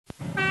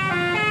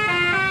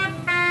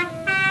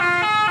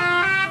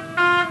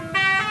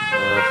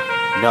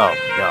No,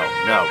 no,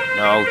 no,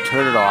 no,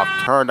 turn it off,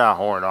 turn that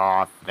horn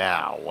off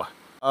now.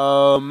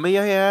 May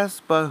I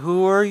ask, but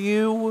who are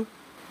you?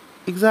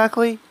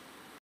 Exactly?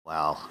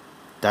 Well,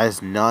 that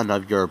is none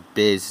of your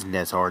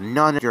business or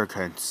none of your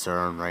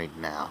concern right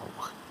now.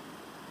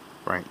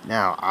 Right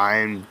now,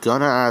 I'm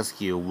gonna ask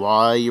you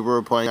why you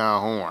were playing that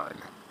horn.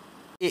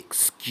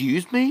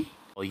 Excuse me?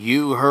 Well,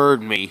 you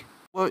heard me.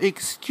 Well,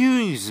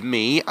 excuse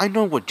me, I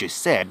know what you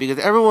said, because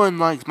everyone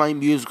likes my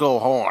musical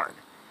horn.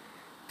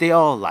 They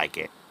all like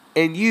it.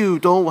 And you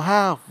don't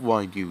have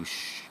one, you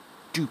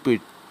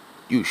stupid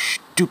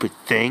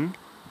thing.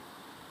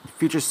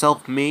 Future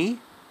self me?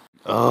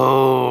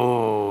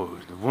 Oh,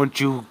 won't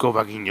you go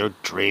back in your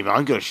dream?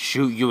 I'm gonna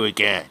shoot you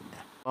again.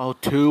 Well,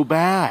 too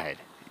bad.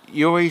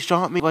 You already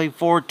shot me like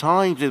 4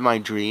 times in my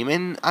dream,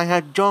 and I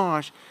had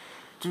Josh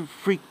to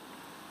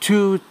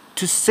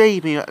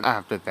save me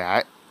after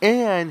that,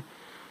 and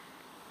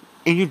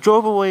you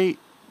drove away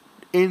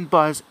in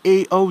bus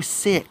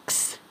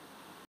 806.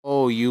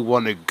 Oh, you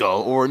wanna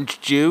go, orange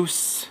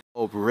juice?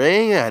 Oh,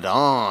 bring it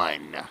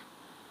on.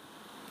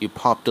 You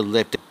popped a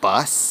lifted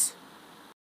bus?